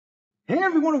Hey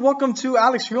everyone, welcome to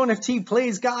Alex Real NFT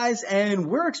Plays, guys, and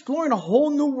we're exploring a whole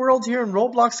new world here in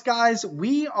Roblox, guys.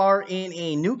 We are in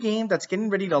a new game that's getting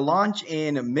ready to launch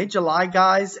in mid-July,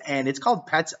 guys, and it's called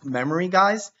Pets Memory,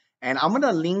 guys. And I'm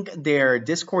gonna link their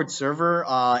Discord server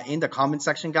in the comment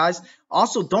section, guys.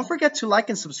 Also, don't forget to like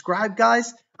and subscribe,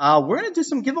 guys. We're gonna do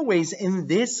some giveaways in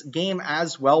this game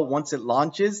as well once it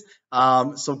launches.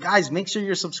 So guys, make sure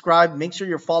you're subscribed, make sure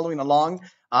you're following along.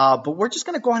 But we're just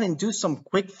going to go ahead and do some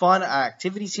quick fun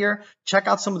activities here. Check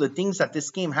out some of the things that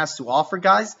this game has to offer,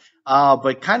 guys.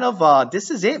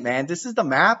 This is it, man. This is the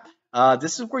map.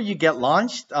 This is where you get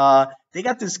launched. They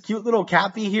got this cute little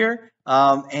cappy here.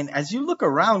 And as you look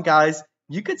around, guys,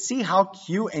 you could see how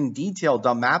cute and detailed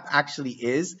the map actually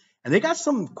is. And they got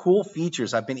some cool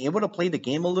features. I've been able to play the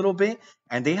game a little bit,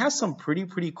 and they have some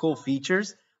pretty cool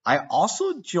features. I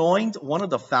also joined one of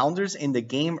the founders in the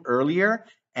game earlier.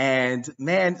 And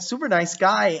man, super nice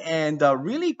guy and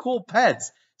really cool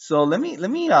pets. So let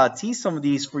me tease some of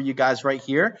these for you guys right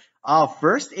here.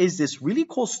 First is this really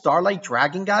cool Starlight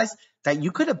Dragon, guys, that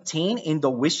you could obtain in the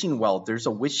wishing well. There's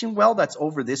a wishing well that's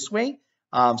over this way.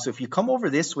 So if you come over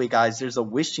this way, guys, there's a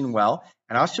wishing well,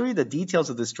 and I'll show you the details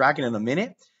of this dragon in a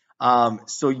minute.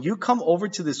 So you come over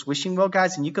to this wishing well,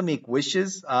 guys, and you can make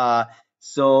wishes.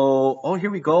 Oh,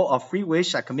 here we go. A free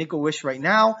wish. I can make a wish right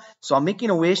now. So I'm making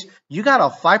a wish. You got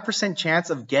a 5% chance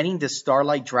of getting this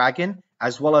Starlight Dragon,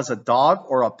 as well as a dog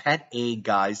or a pet egg,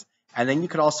 guys. And then you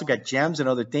could also get gems and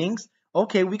other things.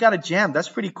 Okay, we got a gem. That's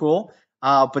pretty cool.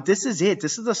 But this is it.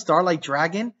 This is the Starlight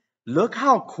Dragon. Look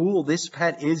how cool this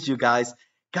pet is, you guys.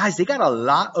 Guys, they got a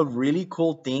lot of really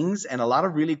cool things and a lot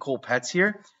of really cool pets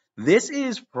here. This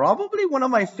is probably one of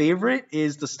my favorite,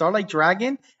 is the Starlight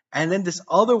Dragon. And then this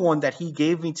other one that he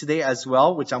gave me today as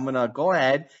well, which I'm going to go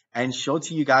ahead and show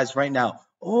to you guys right now.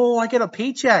 Oh, I get a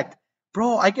paycheck.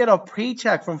 Bro, I get a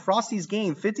paycheck from Frosty's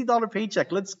game. $50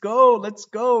 paycheck. Let's go. Let's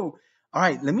go. All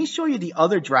right, let me show you the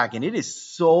other dragon. It is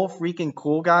so freaking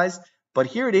cool, guys. But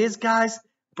here it is, guys.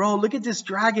 Bro, look at this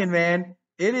dragon, man.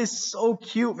 It is so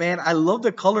cute, man. I love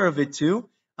the color of it, too.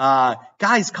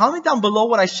 Guys, comment down below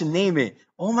what I should name it.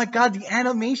 Oh, my God. The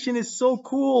animation is so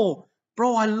cool.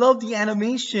 Bro, I love the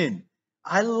animation.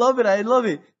 I love it. I love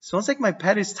it. Sounds like my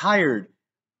pet is tired.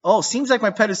 Oh, seems like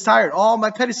my pet is tired. Oh,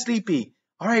 my pet is sleepy.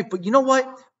 All right, but you know what?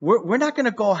 We're not going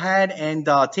to go ahead and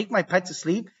take my pet to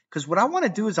sleep, because what I want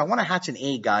to do is I want to hatch an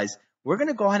egg, guys. We're going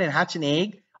to go ahead and hatch an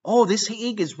egg. Oh, this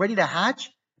egg is ready to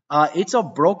hatch. It's a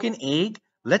broken egg.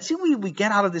 Let's see what we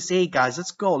get out of this egg, guys.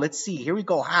 Let's go. Let's see. Here we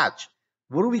go. Hatch.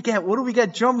 What do we get? What do we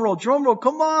get? Drum roll. Drum roll.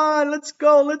 Come on. Let's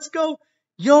go. Let's go.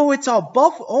 Yo, it's a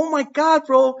buffalo. Oh my God,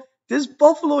 bro. This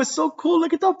buffalo is so cool.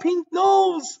 Look at the pink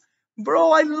nose.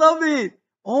 Bro, I love it.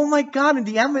 Oh my God. And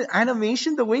the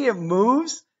animation, the way it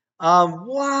moves.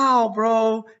 Wow,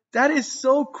 bro. That is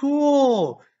so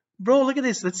cool. Bro, look at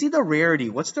this. Let's see the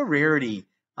rarity. What's the rarity?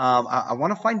 I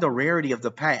want to find the rarity of the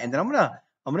pet. And then I'm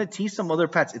gonna tease some other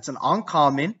pets. It's an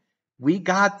uncommon. We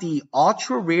got the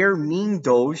ultra rare meme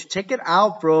doge. Check it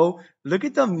out, bro. Look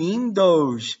at the meme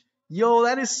doge. Yo,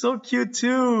 that is so cute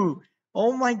too.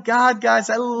 Oh my God, guys,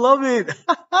 I love it.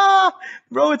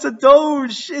 Bro, it's a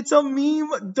doge. It's a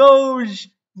meme doge.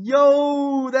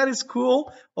 Yo, that is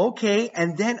cool. Okay,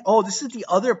 and then, oh, this is the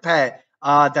other pet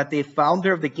that the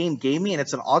founder of the game gave me, and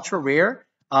it's an ultra rare.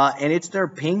 And it's their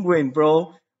penguin,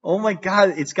 bro. Oh my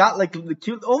God, it's got like the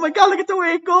cute. Oh my God, look at the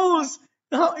way it goes.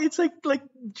 It's like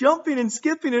jumping and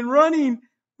skipping and running.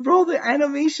 Bro, the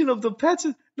animation of the pets,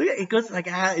 look at it, goes like,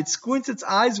 it squints its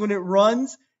eyes when it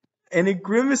runs, and it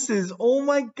grimaces. Oh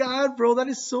my God, bro, that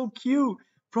is so cute.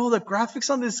 Bro, the graphics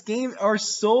on this game are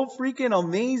so freaking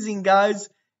amazing, guys.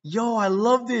 Yo, I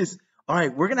love this. All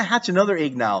right, we're going to hatch another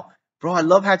egg now. Bro, I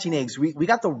love hatching eggs. We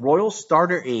got the Royal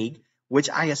Starter Egg, which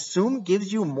I assume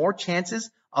gives you more chances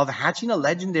of hatching a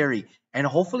legendary. And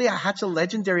hopefully I hatch a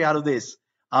legendary out of this.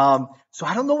 So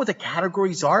I don't know what the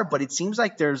categories are, but it seems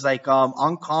like there's like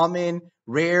uncommon,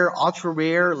 rare, ultra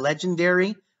rare,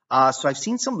 legendary. So I've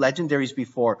seen some legendaries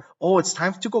before. Oh, it's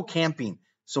time to go camping.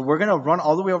 So we're gonna run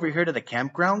all the way over here to the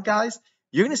campground, guys.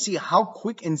 You're gonna see how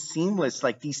quick and seamless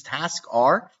like these tasks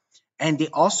are. And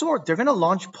they're gonna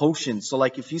launch potions. So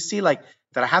like if you see like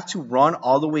that I have to run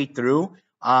all the way through,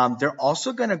 they're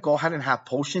also gonna go ahead and have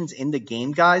potions in the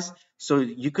game, guys. So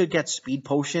you could get speed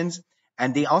potions.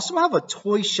 And they also have a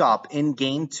toy shop in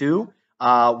game too,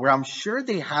 where I'm sure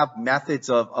they have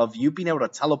methods of you being able to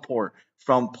teleport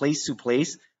from place to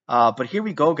place. But here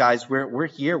we go, guys. We're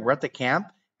here. We're at the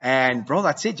camp. And bro,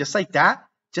 that's it. Just like that,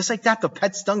 the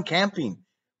pet's done camping.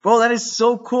 Bro, that is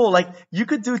so cool. Like you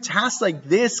could do tasks like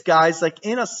this, guys, like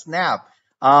in a snap.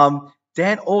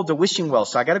 Then, oh, the wishing well.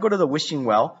 So I got to go to the wishing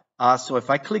well. So if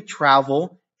I click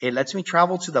travel, it lets me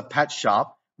travel to the pet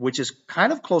shop, which is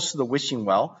kind of close to the wishing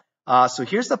well. So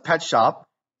here's the pet shop.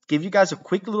 Give you guys a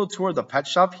quick little tour of the pet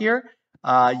shop here.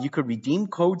 You could redeem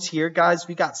codes here, guys.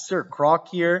 We got Sir Croc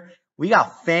here. We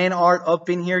got fan art up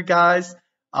in here, guys.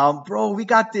 Bro, we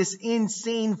got this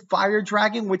insane fire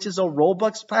dragon, which is a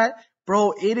Robux pet.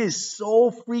 Bro, it is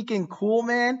so freaking cool,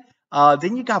 man.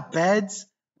 Then you got beds.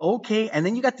 Okay, and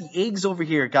then you got the eggs over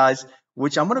here, guys,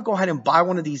 which I'm going to go ahead and buy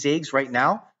one of these eggs right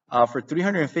now for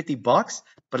 350 bucks.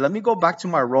 But let me go back to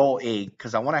my royal egg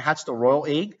because I want to hatch the royal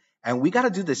egg. And we got to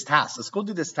do this task. Let's go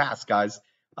do this task, guys.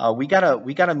 We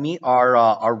gotta meet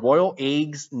our royal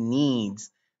eggs needs.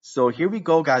 So here we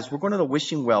go, guys. We're going to the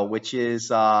wishing well, which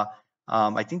is I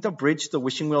think the bridge to the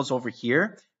wishing well is over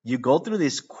here. You go through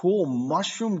this cool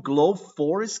mushroom glow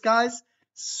forest, guys.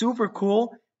 Super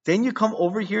cool. Then you come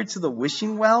over here to the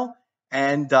wishing well.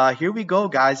 And here we go,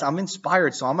 guys. I'm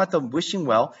inspired. So I'm at the wishing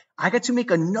well. I got to make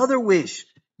another wish.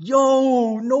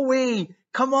 Yo, no way.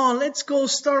 Come on, let's go,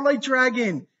 Starlight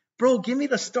Dragon. Bro, give me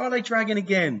the Starlight Dragon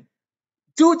again.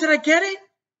 Dude, did I get it?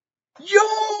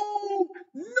 Yo,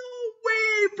 no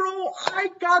way, bro. I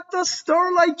got the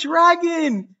Starlight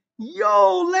Dragon.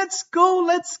 Yo, let's go,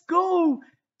 let's go.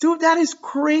 Dude, that is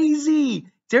crazy.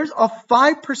 There's a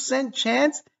 5%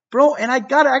 chance, bro, and I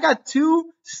got it. I got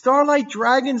 2 Starlight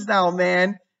Dragons now,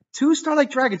 man. 2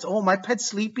 Starlight Dragons. Oh, my pet's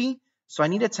sleepy, so I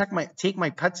need to take my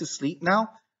pet to sleep now.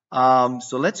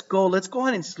 So let's go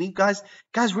ahead and sleep, guys.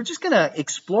 Guys, we're just gonna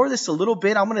explore this a little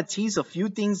bit. I'm gonna tease a few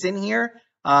things in here,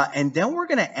 and then we're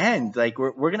gonna end. Like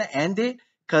we're gonna end it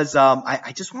because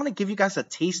I just want to give you guys a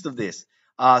taste of this.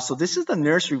 So this is the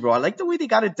nursery, bro. I like the way they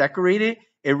got it decorated.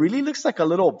 It really looks like a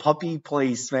little puppy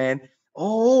place, man.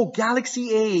 Oh,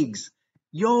 galaxy eggs.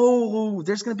 Yo,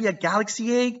 there's gonna be a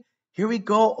galaxy egg. Here we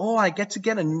go. Oh, I get to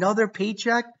get another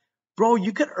paycheck. Bro,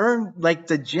 you could earn like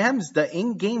the gems, the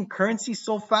in-game currency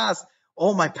so fast.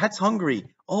 Oh, my pet's hungry.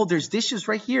 Oh, there's dishes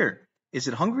right here. Is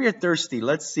it hungry or thirsty?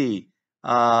 Let's see.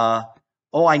 Oh,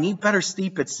 I need better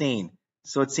sleep, it's saying.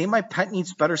 So it's saying my pet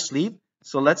needs better sleep.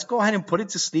 So let's go ahead and put it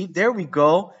to sleep. There we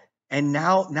go. And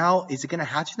now, is it going to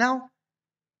hatch now?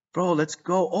 Bro, let's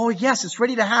go. Oh, yes, it's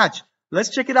ready to hatch. Let's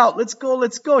check it out. Let's go.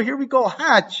 Let's go. Here we go.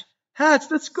 Hatch. Hatch.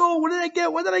 Let's go. What did I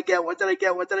get? What did I get? What did I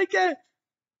get? What did I get?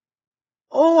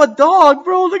 Oh, a dog,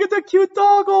 bro. Look at the cute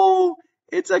doggo.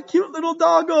 It's a cute little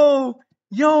doggo.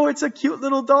 Yo, it's a cute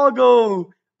little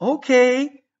doggo.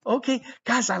 Okay. Okay.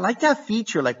 Guys, I like that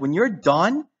feature. Like when you're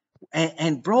done,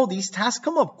 and bro, these tasks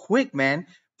come up quick, man.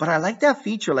 But I like that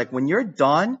feature. Like when you're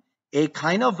done, it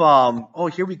kind of, oh,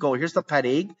 here we go. Here's the pet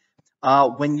egg.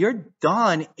 When you're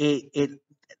done, it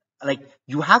like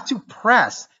you have to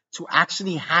press to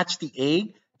actually hatch the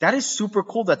egg. That is super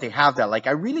cool that they have that. Like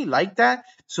I really like that.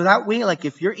 So that way, like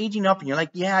if you're aging up and you're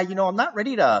like, yeah, you know, I'm not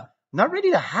ready to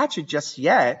hatch it just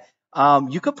yet.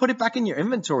 You could put it back in your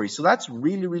inventory. So that's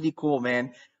really, really cool,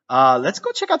 man. Let's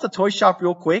go check out the toy shop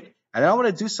real quick. And then I want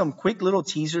to do some quick little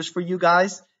teasers for you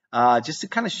guys. Just to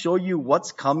kind of show you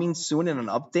what's coming soon in an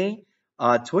update.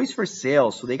 Toys for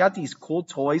sale. So they got these cool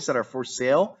toys that are for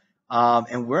sale.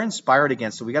 And we're inspired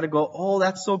again. So we got to go, oh,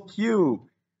 that's so cute.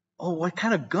 Oh, what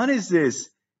kind of gun is this?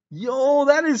 Yo,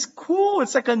 that is cool.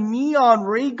 It's like a neon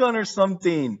ray gun or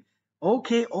something.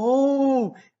 Okay.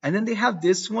 Oh, and then they have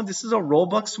this one. This is a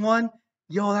Robux one.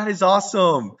 Yo, that is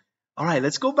awesome. All right,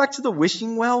 let's go back to the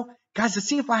wishing well. Guys, let's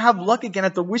see if I have luck again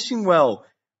at the wishing well.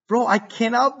 Bro, I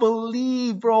cannot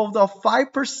believe, bro, the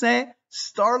 5%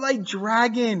 Starlight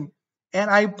Dragon. And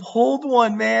I pulled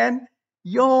one, man.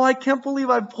 Yo, I can't believe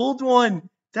I pulled one.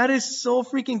 That is so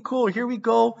freaking cool. Here we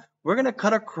go. We're going to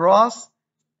cut across.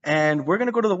 And we're going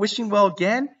to go to the wishing well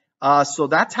again. So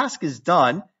that task is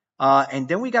done. And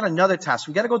then we got another task.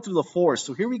 We got to go through the forest.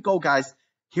 So here we go, guys.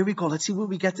 Here we go. Let's see what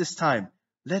we get this time.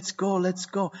 Let's go. Let's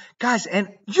go. Guys, and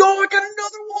yo, I got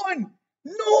another one.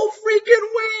 No freaking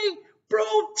way. Bro,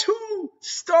 2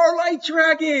 Starlight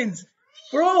Dragons.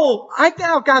 Bro, I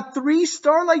now got 3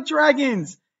 Starlight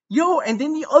Dragons. Yo, and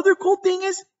then the other cool thing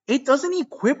is it doesn't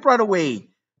equip right away.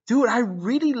 Dude, I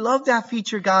really love that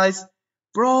feature, guys.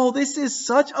 Bro, this is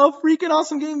such a freaking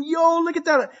awesome game. Yo, look at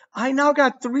that. I now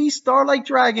got 3 Starlight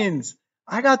Dragons.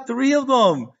 I got 3 of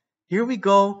them. Here we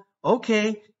go.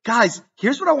 Okay. Guys,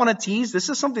 here's what I want to tease. This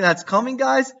is something that's coming,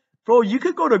 guys. Bro, you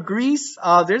could go to Greece.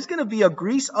 There's going to be a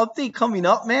Greece update coming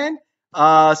up, man.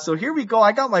 So here we go.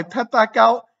 I got my pet back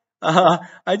out.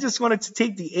 I just wanted to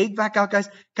take the egg back out, guys.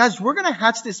 Guys, we're going to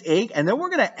hatch this egg, and then we're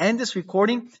going to end this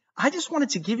recording. I just wanted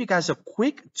to give you guys a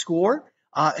quick tour.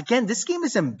 Again, this game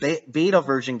is in beta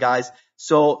version, guys.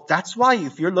 So that's why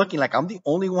if you're looking like I'm the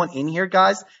only one in here,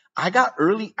 guys, I got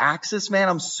early access, man.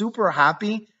 I'm super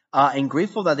happy. and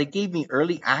grateful that they gave me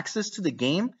early access to the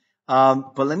game.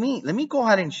 But let me go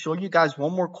ahead and show you guys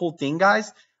one more cool thing,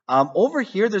 guys. Over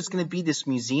here, there's gonna be this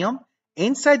museum.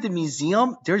 Inside the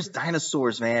museum, there's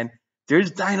dinosaurs, man.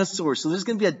 There's dinosaurs. So there's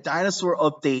gonna be a dinosaur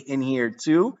update in here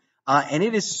too, and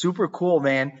it is super cool,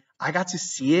 man. I got to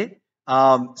see it.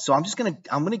 So I'm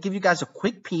gonna give you guys a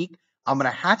quick peek. I'm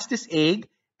gonna hatch this egg,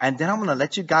 and then I'm gonna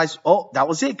let you guys. Oh, that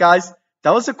was it, guys.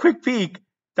 That was a quick peek.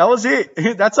 That was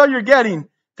it. That's all you're getting.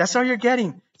 That's all you're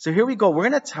getting. So here we go. We're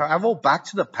gonna travel back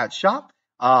to the pet shop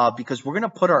because we're gonna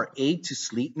put our egg to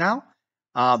sleep now.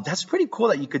 That's pretty cool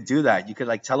that you could do that. You could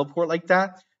like teleport like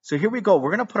that. So here we go.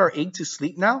 We're gonna put our egg to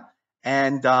sleep now,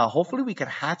 and hopefully we can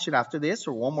hatch it after this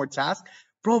or one more task.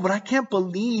 Bro, but I can't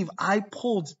believe I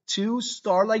pulled 2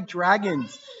 Starlight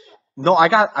Dragons. No, I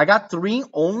got 3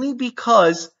 only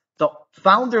because the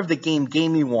founder of the game gave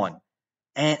me one.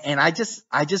 And I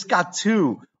just got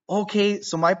 2. Okay,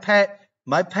 so my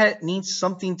pet needs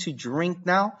something to drink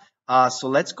now. So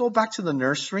let's go back to the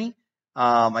nursery.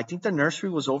 I think the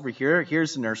nursery was over here.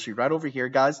 Here's the nursery right over here,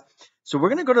 guys. So we're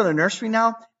gonna go to the nursery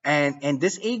now, and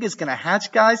this egg is gonna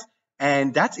hatch, guys.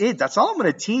 And that's it. That's all I'm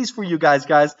gonna tease for you guys,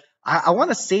 guys. I want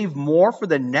to save more for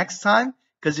the next time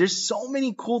because there's so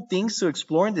many cool things to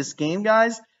explore in this game,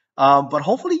 guys. But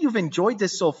hopefully you've enjoyed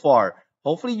this so far.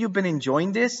 Hopefully you've been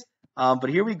enjoying this. But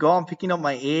here we go. I'm picking up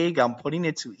my egg. I'm putting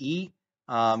it to eat.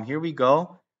 Here we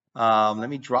go. Let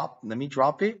me drop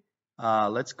it.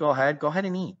 Let's go ahead. Go ahead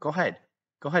and eat. Go ahead.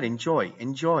 Go ahead. Enjoy.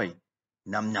 Enjoy.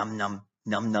 Num num num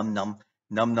num num num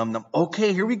num num num.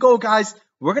 Okay, here we go, guys.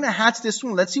 We're gonna hatch this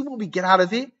one. Let's see what we get out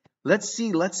of it. Let's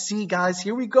see, guys.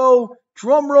 Here we go.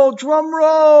 Drum roll,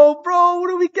 bro. What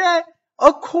do we get?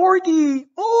 A corgi.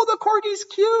 Oh, the corgi's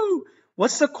cute.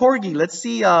 What's the corgi? Let's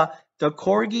see. The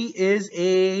corgi is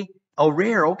a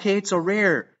rare. Okay, it's a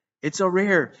rare. It's a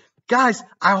rare. Guys,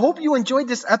 I hope you enjoyed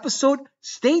this episode.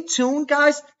 Stay tuned,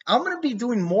 guys. I'm going to be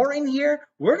doing more in here.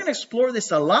 We're going to explore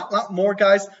this a lot more,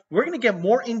 guys. We're going to get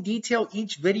more in detail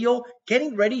each video,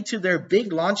 getting ready to their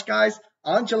big launch, guys,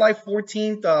 on July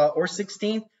 14th or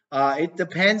 16th. It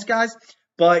depends, guys.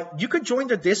 But you could join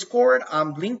the Discord.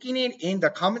 I'm linking it in the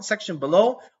comment section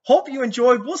below. Hope you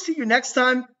enjoyed. We'll see you next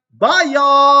time. Bye,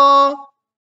 y'all.